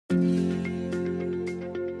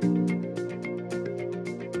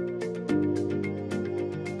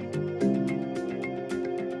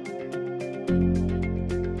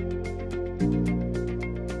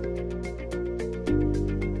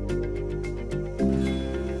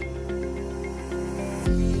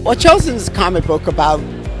Well, 𝐀𝐦𝐿 is a comic book about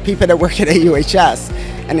people that work at AUHS.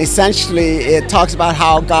 And essentially, it talks about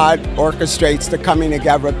how God orchestrates the coming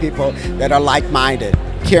together of people that are like-minded,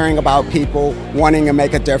 caring about people, wanting to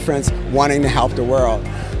make a difference, wanting to help the world.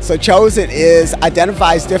 So 𝐀𝐦𝐿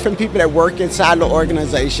identifies different people that work inside the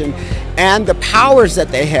organization and the powers that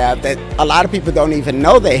they have that a lot of people don't even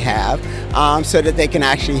know they have, so that they can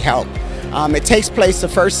actually help. It takes place, the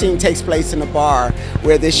first scene takes place in a bar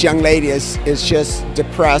where this young lady is just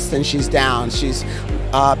depressed and she's down. She's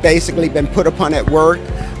basically been put upon at work.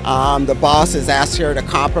 The boss has asked her to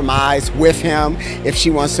compromise with him if she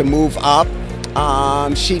wants to move up.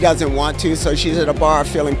 She doesn't want to, so she's at a bar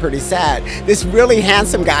feeling pretty sad. This really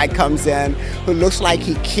handsome guy comes in who looks like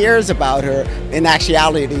he cares about her. In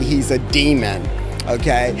actuality, he's a demon.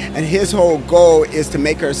 Okay, and his whole goal is to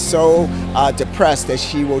make her so depressed that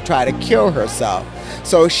she will try to kill herself.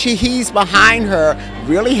 So he's behind her,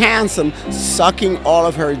 really handsome, sucking all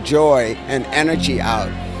of her joy and energy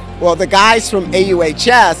out. Well, the guys from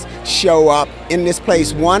AUHS show up in this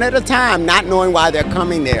place one at a time, not knowing why they're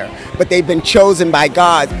coming there. But they've been chosen by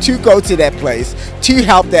God to go to that place, to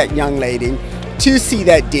help that young lady, to see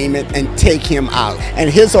that demon and take him out. And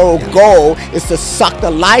his whole goal is to suck the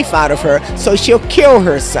life out of her so she'll kill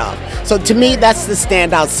herself. So to me, that's the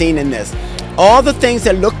standout scene in this. All the things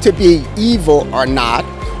that look to be evil are not.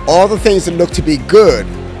 All the things that look to be good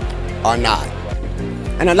are not.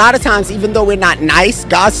 And a lot of times, even though we're not nice,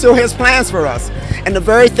 God still has plans for us. And the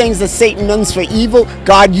very things that Satan means for evil,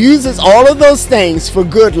 God uses all of those things for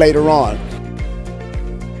good later on.